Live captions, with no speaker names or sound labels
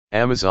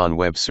Amazon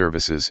Web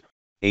Services,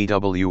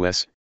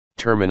 AWS,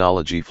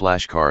 Terminology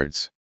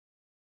Flashcards.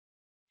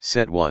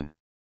 Set 1.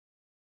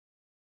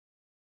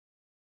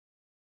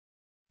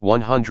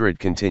 100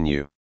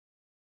 Continue.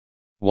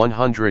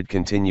 100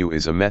 Continue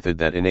is a method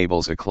that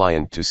enables a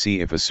client to see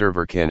if a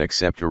server can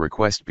accept a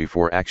request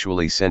before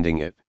actually sending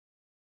it.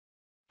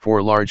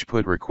 For large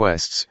PUT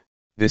requests,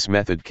 this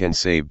method can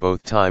save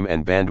both time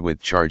and bandwidth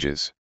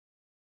charges.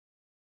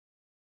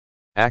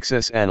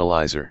 Access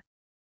Analyzer.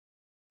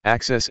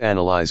 Access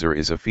Analyzer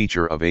is a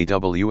feature of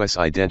AWS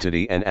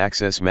Identity and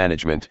Access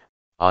Management,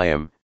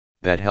 IAM,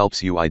 that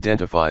helps you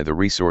identify the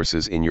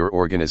resources in your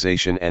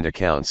organization and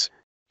accounts,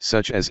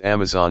 such as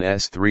Amazon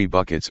S3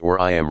 buckets or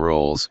IAM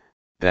roles,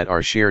 that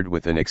are shared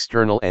with an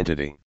external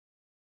entity.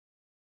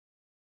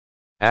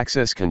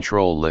 Access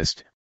Control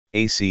List,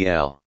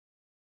 ACL.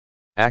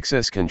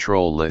 Access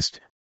Control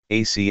List,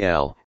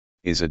 ACL,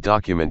 is a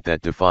document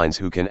that defines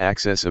who can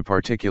access a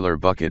particular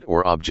bucket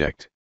or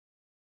object.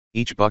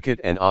 Each bucket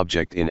and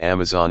object in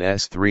Amazon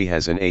S3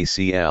 has an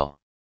ACL.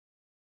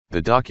 The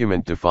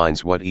document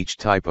defines what each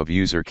type of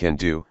user can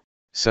do,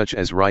 such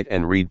as write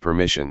and read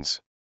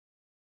permissions.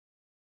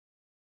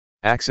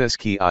 Access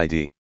Key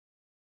ID.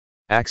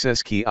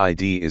 Access Key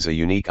ID is a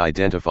unique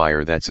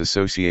identifier that's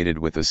associated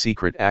with a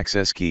secret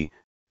access key.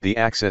 The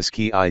access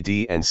key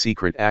ID and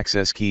secret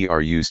access key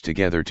are used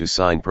together to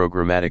sign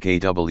programmatic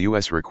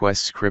AWS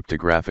requests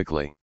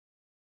cryptographically.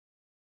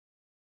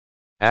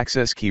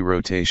 Access Key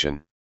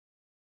Rotation.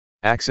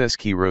 Access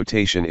Key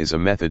Rotation is a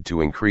method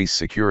to increase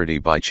security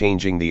by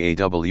changing the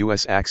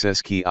AWS access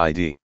key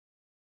ID.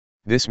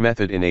 This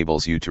method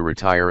enables you to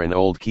retire an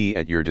old key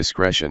at your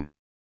discretion.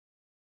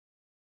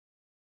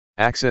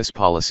 Access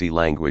Policy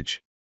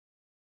Language.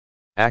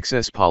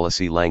 Access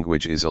Policy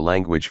Language is a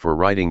language for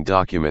writing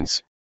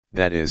documents,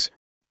 that is,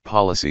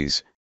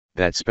 policies,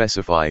 that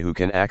specify who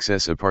can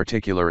access a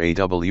particular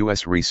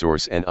AWS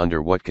resource and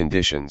under what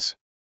conditions.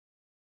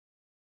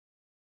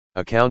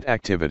 Account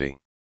Activity.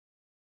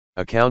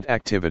 Account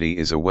Activity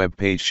is a web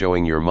page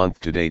showing your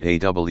month-to-date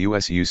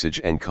AWS usage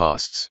and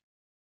costs.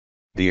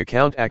 The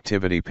Account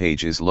Activity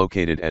page is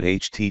located at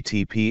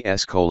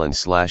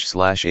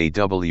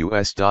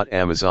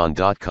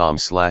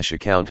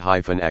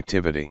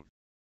https://aws.amazon.com/account-activity.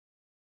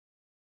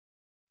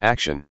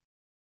 Action.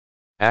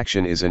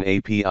 Action is an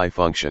API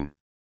function,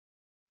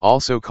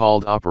 also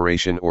called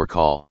operation or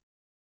call.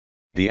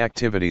 The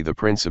activity the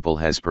principal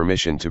has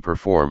permission to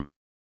perform.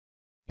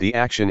 The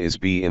action is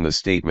B in the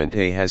statement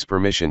A has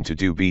permission to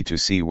do B to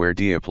C where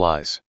D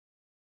applies.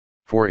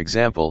 For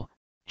example,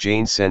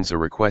 Jane sends a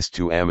request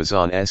to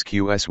Amazon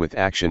SQS with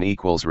action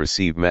equals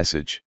receive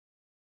message.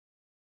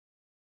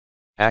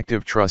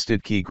 Active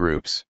Trusted Key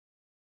Groups.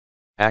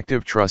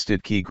 Active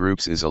Trusted Key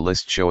Groups is a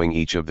list showing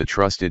each of the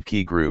trusted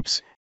key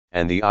groups,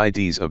 and the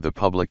IDs of the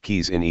public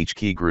keys in each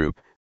key group,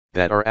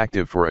 that are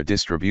active for a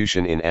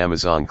distribution in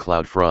Amazon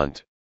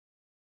CloudFront.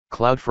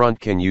 CloudFront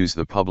can use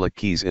the public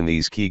keys in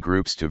these key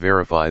groups to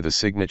verify the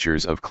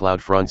signatures of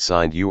CloudFront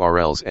signed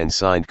URLs and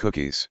signed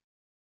cookies.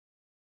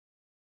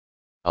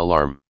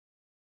 Alarm.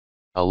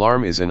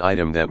 Alarm is an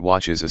item that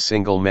watches a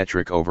single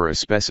metric over a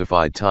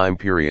specified time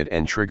period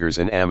and triggers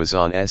an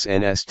Amazon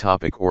SNS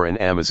topic or an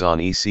Amazon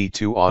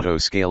EC2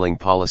 auto-scaling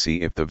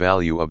policy if the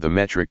value of the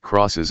metric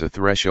crosses a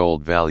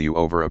threshold value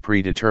over a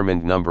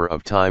predetermined number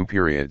of time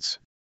periods.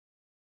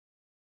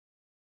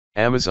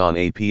 Amazon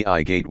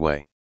API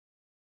Gateway.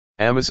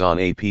 Amazon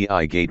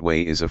API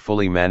Gateway is a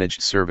fully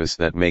managed service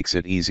that makes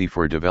it easy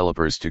for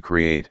developers to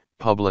create,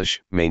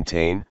 publish,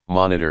 maintain,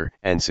 monitor,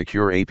 and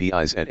secure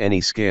APIs at any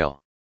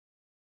scale.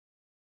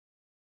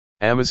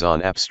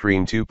 Amazon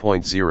AppStream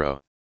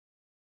 2.0.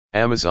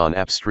 Amazon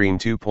AppStream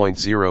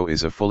 2.0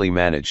 is a fully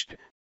managed,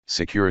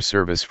 secure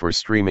service for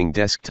streaming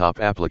desktop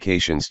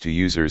applications to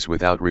users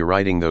without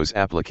rewriting those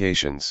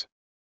applications.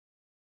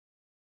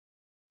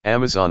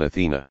 Amazon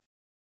Athena.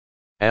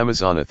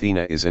 Amazon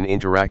Athena is an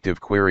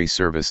interactive query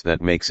service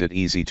that makes it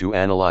easy to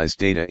analyze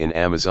data in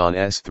Amazon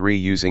S3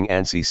 using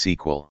ANSI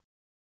SQL.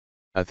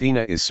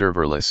 Athena is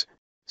serverless,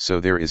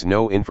 so there is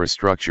no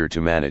infrastructure to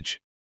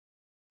manage.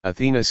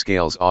 Athena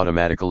scales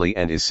automatically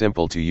and is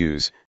simple to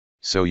use,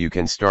 so you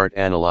can start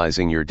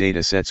analyzing your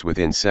datasets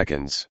within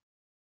seconds.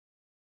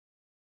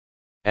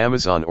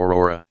 Amazon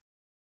Aurora.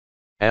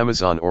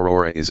 Amazon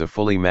Aurora is a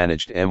fully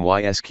managed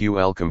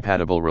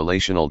MySQL-compatible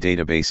relational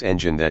database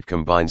engine that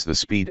combines the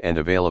speed and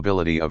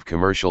availability of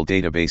commercial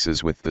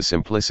databases with the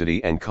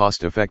simplicity and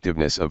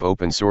cost-effectiveness of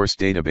open-source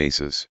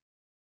databases.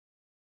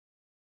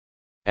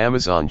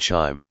 Amazon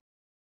Chime.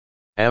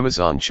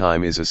 Amazon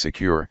Chime is a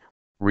secure,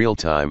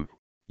 real-time,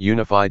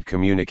 unified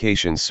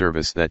communications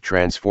service that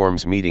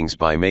transforms meetings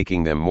by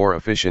making them more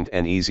efficient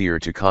and easier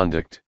to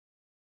conduct.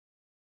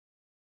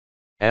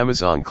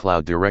 Amazon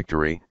Cloud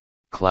Directory,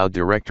 Cloud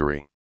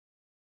Directory.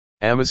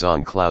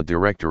 Amazon Cloud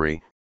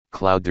Directory,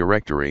 Cloud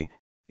Directory,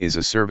 is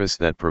a service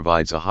that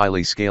provides a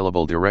highly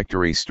scalable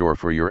directory store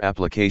for your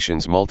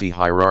application's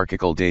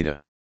multi-hierarchical data.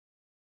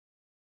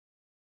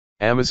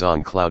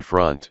 Amazon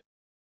CloudFront.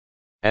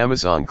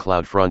 Amazon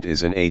CloudFront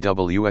is an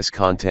AWS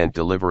content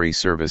delivery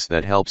service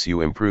that helps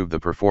you improve the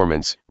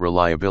performance,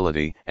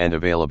 reliability, and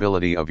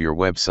availability of your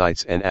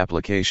websites and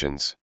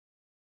applications.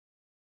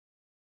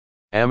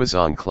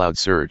 Amazon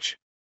CloudSearch.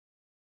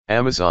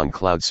 Amazon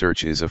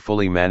CloudSearch is a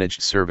fully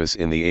managed service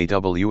in the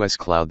AWS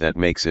cloud that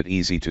makes it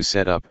easy to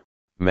set up,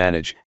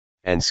 manage,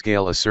 and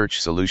scale a search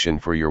solution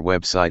for your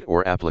website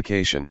or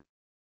application.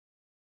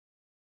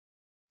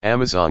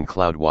 Amazon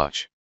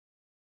CloudWatch.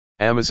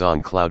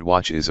 Amazon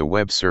CloudWatch is a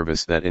web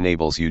service that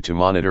enables you to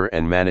monitor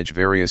and manage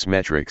various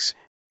metrics,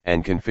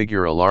 and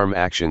configure alarm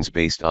actions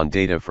based on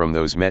data from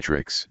those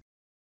metrics.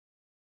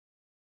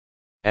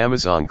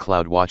 Amazon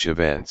CloudWatch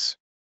Events.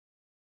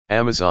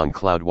 Amazon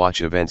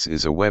CloudWatch Events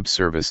is a web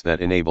service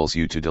that enables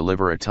you to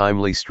deliver a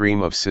timely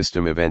stream of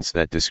system events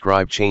that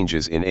describe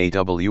changes in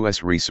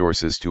AWS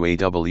resources to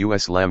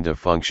AWS Lambda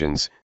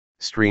functions,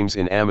 streams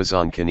in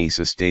Amazon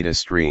Kinesis data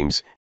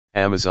streams,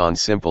 Amazon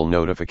Simple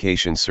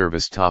Notification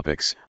Service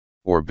topics,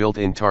 or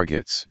built-in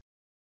targets.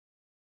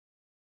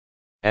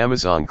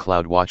 Amazon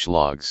CloudWatch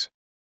Logs.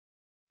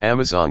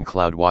 Amazon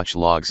CloudWatch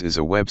Logs is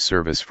a web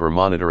service for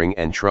monitoring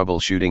and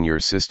troubleshooting your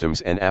systems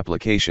and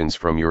applications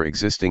from your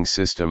existing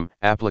system,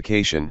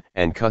 application,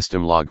 and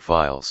custom log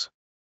files.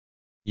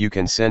 You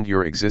can send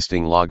your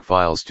existing log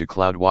files to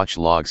CloudWatch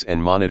Logs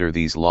and monitor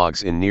these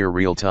logs in near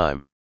real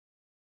time.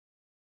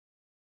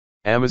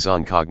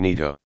 Amazon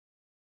Cognito.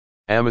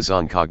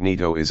 Amazon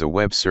Cognito is a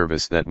web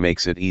service that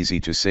makes it easy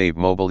to save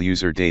mobile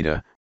user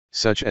data,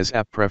 such as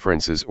app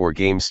preferences or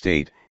game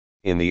state,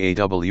 in the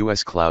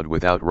AWS cloud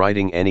without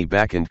writing any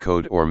backend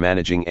code or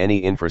managing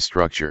any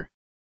infrastructure.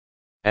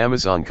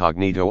 Amazon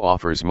Cognito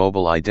offers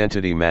mobile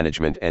identity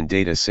management and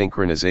data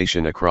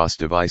synchronization across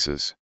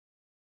devices.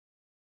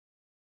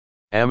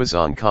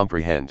 Amazon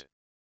Comprehend.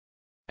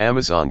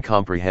 Amazon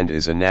Comprehend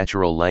is a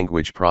natural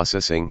language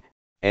processing,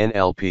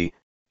 NLP,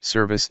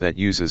 service that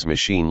uses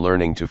machine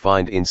learning to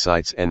find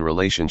insights and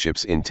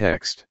relationships in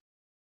text.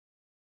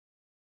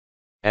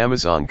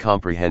 Amazon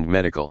Comprehend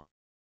Medical.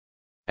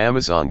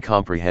 Amazon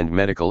Comprehend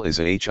Medical is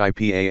a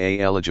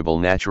HIPAA-eligible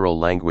natural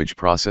language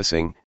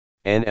processing,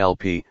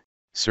 NLP,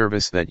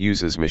 service that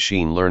uses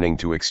machine learning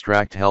to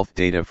extract health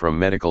data from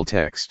medical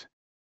text.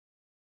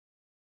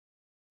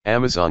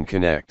 Amazon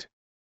Connect.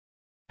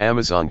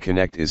 Amazon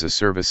Connect is a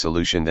service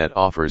solution that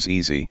offers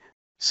easy,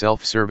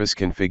 self-service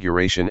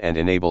configuration and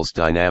enables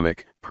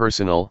dynamic,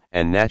 personal,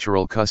 and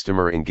natural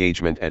customer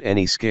engagement at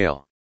any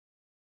scale.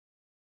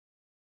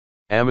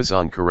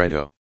 Amazon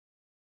Corretto.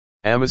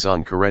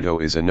 Amazon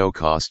Corretto is a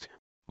no-cost,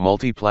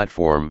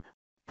 multi-platform,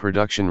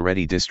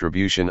 production-ready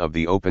distribution of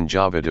the Open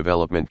Java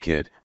Development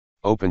Kit,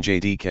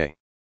 OpenJDK.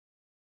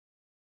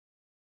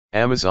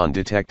 Amazon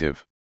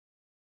Detective.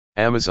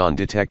 Amazon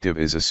Detective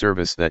is a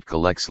service that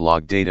collects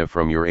log data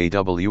from your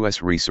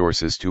AWS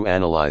resources to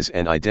analyze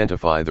and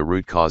identify the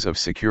root cause of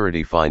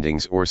security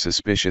findings or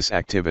suspicious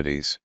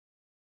activities.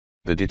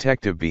 The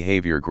Detective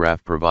Behavior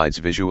Graph provides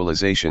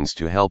visualizations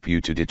to help you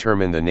to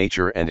determine the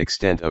nature and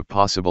extent of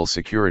possible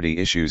security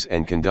issues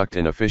and conduct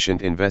an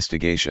efficient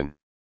investigation.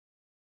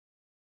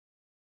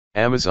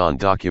 Amazon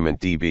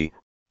DocumentDB,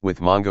 with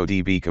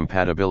MongoDB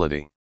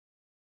compatibility.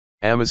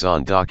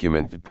 Amazon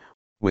DocumentDB,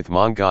 with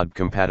MongoDB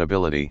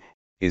compatibility,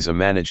 is a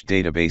managed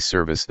database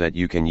service that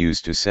you can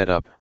use to set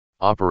up,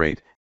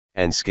 operate,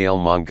 and scale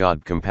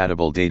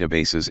MongoDB-compatible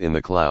databases in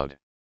the cloud.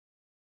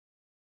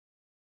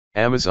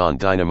 Amazon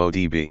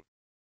DynamoDB.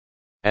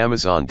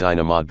 Amazon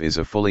DynamoDB is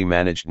a fully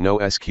managed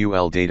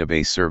NoSQL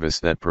database service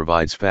that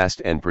provides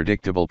fast and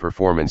predictable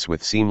performance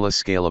with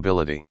seamless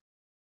scalability.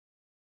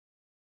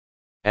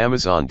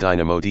 Amazon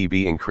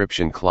DynamoDB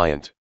Encryption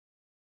Client.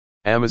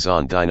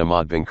 Amazon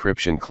DynamoDB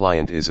Encryption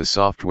Client is a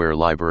software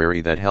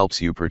library that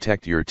helps you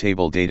protect your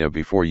table data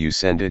before you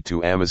send it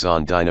to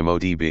Amazon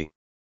DynamoDB.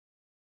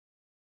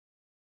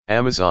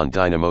 Amazon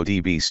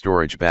DynamoDB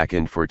Storage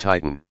Backend for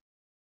Titan.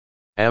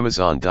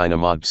 Amazon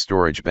DynamoDB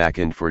Storage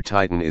Backend for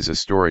Titan is a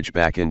storage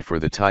backend for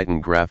the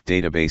Titan Graph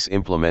database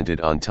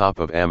implemented on top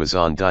of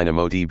Amazon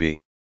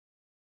DynamoDB.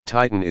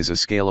 Titan is a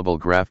scalable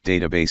graph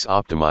database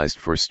optimized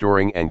for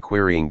storing and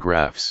querying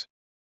graphs.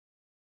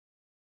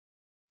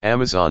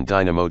 Amazon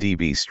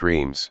DynamoDB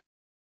Streams.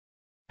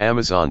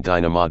 Amazon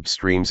DynamoDB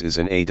Streams is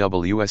an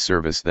AWS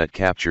service that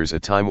captures a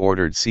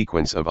time-ordered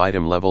sequence of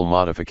item-level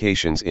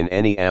modifications in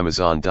any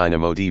Amazon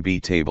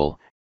DynamoDB table,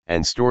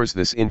 and stores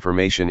this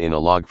information in a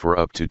log for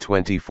up to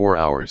 24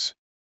 hours.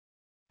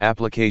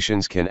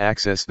 Applications can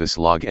access this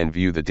log and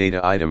view the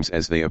data items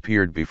as they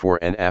appeared before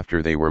and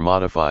after they were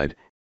modified,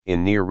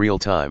 in near real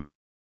time.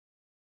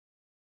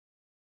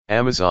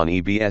 Amazon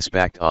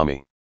EBS-backed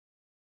AMI.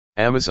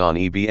 Amazon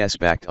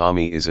EBS-backed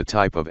AMI is a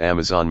type of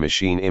Amazon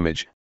Machine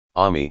Image,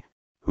 AMI,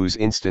 whose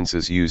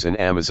instances use an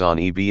Amazon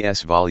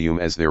EBS volume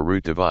as their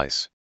root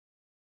device.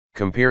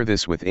 Compare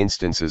this with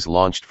instances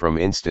launched from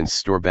Instance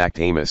Store-backed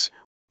AMIS,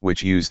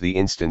 which use the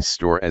instance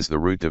store as the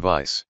root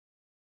device.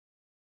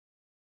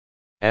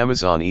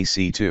 Amazon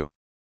EC2.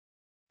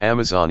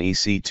 Amazon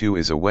EC2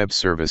 is a web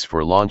service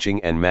for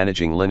launching and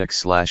managing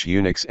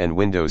Linux/Unix and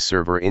Windows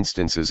Server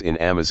instances in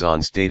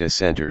Amazon's data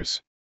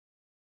centers.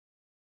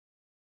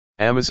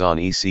 Amazon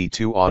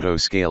EC2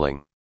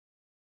 Auto-Scaling.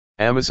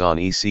 Amazon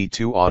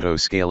EC2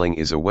 Auto-Scaling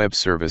is a web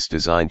service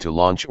designed to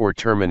launch or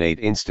terminate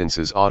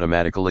instances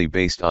automatically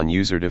based on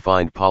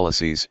user-defined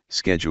policies,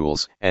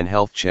 schedules, and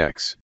health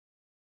checks.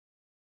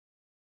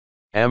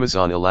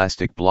 Amazon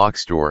Elastic Block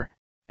Store,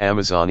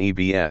 Amazon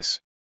EBS.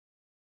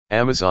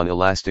 Amazon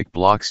Elastic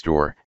Block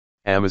Store,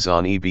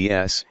 Amazon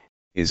EBS,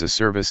 is a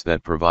service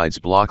that provides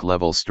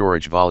block-level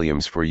storage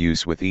volumes for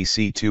use with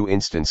EC2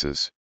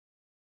 instances.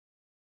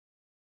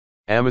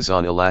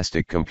 Amazon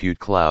Elastic Compute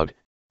Cloud,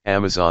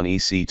 Amazon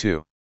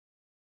EC2.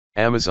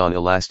 Amazon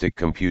Elastic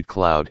Compute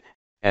Cloud,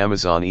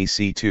 Amazon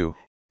EC2,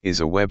 is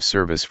a web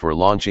service for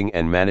launching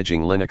and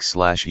managing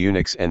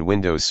Linux/Unix and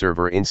Windows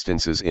Server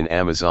instances in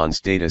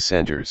Amazon's data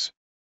centers.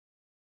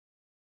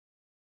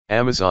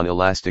 Amazon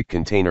Elastic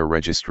Container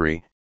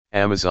Registry,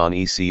 Amazon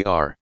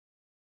ECR.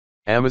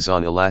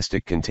 Amazon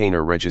Elastic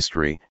Container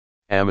Registry,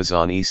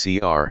 Amazon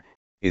ECR,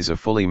 is a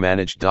fully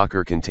managed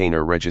Docker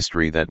container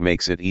registry that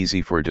makes it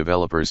easy for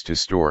developers to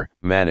store,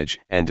 manage,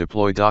 and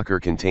deploy Docker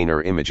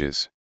container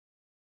images.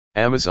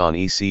 Amazon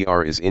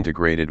ECR is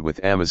integrated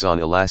with Amazon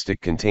Elastic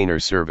Container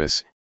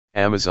Service,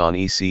 Amazon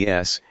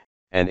ECS,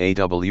 and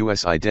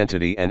AWS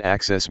Identity and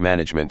Access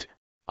Management,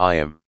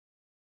 IAM.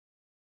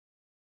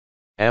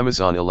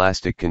 Amazon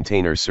Elastic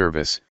Container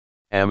Service,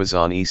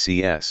 Amazon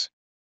ECS.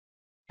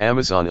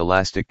 Amazon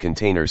Elastic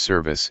Container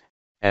Service,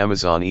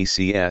 Amazon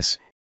ECS,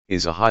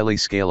 is a highly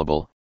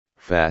scalable,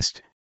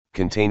 fast,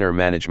 container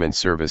management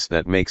service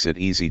that makes it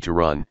easy to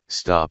run,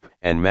 stop,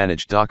 and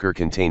manage Docker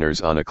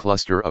containers on a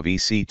cluster of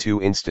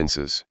EC2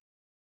 instances.